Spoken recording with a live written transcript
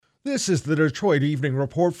This is the Detroit Evening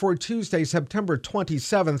Report for Tuesday, September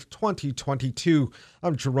 27th, 2022.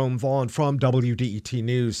 I'm Jerome Vaughn from WDET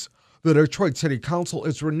News. The Detroit City Council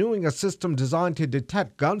is renewing a system designed to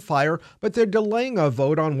detect gunfire, but they're delaying a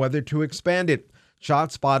vote on whether to expand it.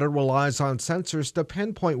 ShotSpotter relies on sensors to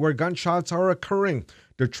pinpoint where gunshots are occurring.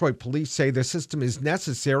 Detroit police say the system is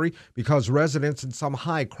necessary because residents in some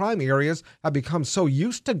high crime areas have become so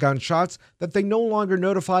used to gunshots that they no longer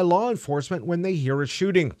notify law enforcement when they hear a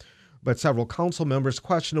shooting. But several council members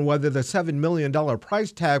question whether the $7 million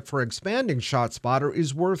price tag for expanding ShotSpotter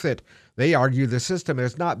is worth it. They argue the system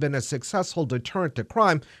has not been a successful deterrent to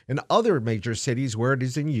crime in other major cities where it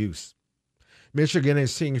is in use. Michigan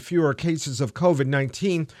is seeing fewer cases of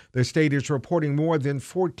COVID-19. The state is reporting more than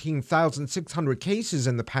 14,600 cases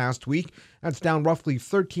in the past week. That's down roughly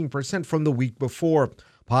 13% from the week before.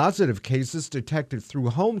 Positive cases detected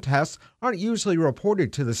through home tests aren't usually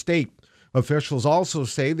reported to the state. Officials also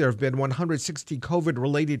say there have been 160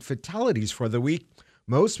 COVID-related fatalities for the week.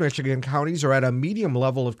 Most Michigan counties are at a medium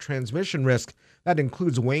level of transmission risk. That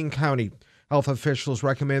includes Wayne County. Health officials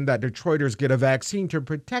recommend that Detroiters get a vaccine to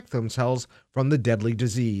protect themselves from the deadly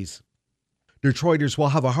disease. Detroiters will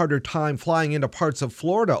have a harder time flying into parts of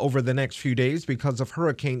Florida over the next few days because of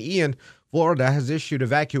Hurricane Ian. Florida has issued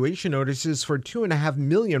evacuation notices for 2.5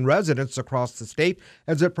 million residents across the state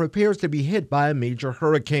as it prepares to be hit by a major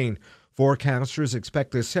hurricane. Forecasters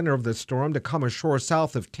expect the center of the storm to come ashore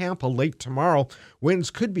south of Tampa late tomorrow.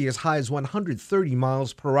 Winds could be as high as 130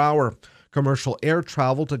 miles per hour. Commercial air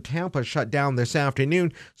travel to Tampa shut down this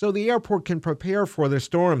afternoon so the airport can prepare for the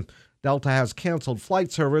storm. Delta has canceled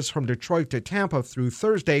flight service from Detroit to Tampa through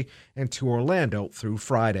Thursday and to Orlando through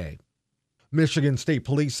Friday. Michigan State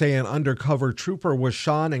Police say an undercover trooper was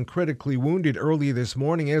shot and critically wounded early this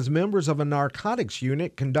morning as members of a narcotics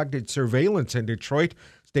unit conducted surveillance in Detroit.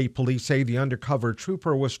 State Police say the undercover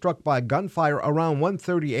trooper was struck by gunfire around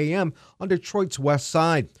 1:30 a.m. on Detroit's west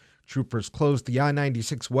side. Troopers closed the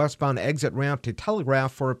I-96 westbound exit ramp to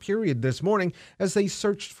Telegraph for a period this morning as they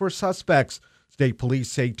searched for suspects. State police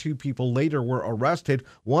say 2 people later were arrested.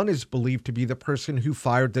 One is believed to be the person who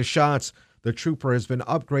fired the shots. The trooper has been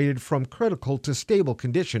upgraded from critical to stable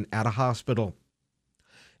condition at a hospital.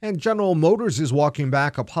 And General Motors is walking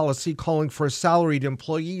back a policy calling for salaried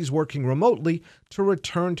employees working remotely to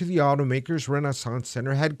return to the automaker's Renaissance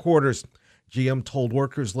Center headquarters. GM told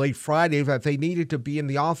workers late Friday that they needed to be in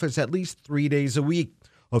the office at least 3 days a week.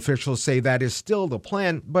 Officials say that is still the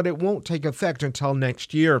plan, but it won't take effect until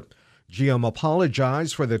next year. GM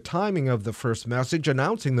apologized for the timing of the first message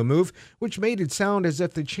announcing the move, which made it sound as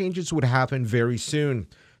if the changes would happen very soon.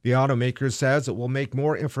 The automaker says it will make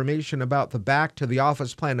more information about the back to the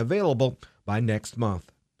office plan available by next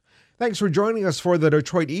month. Thanks for joining us for the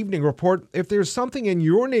Detroit Evening Report. If there's something in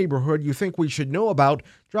your neighborhood you think we should know about,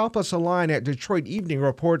 drop us a line at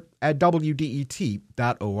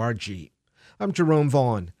DetroitEveningReport@WDET.org. I'm Jerome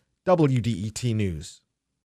Vaughn, WDET News.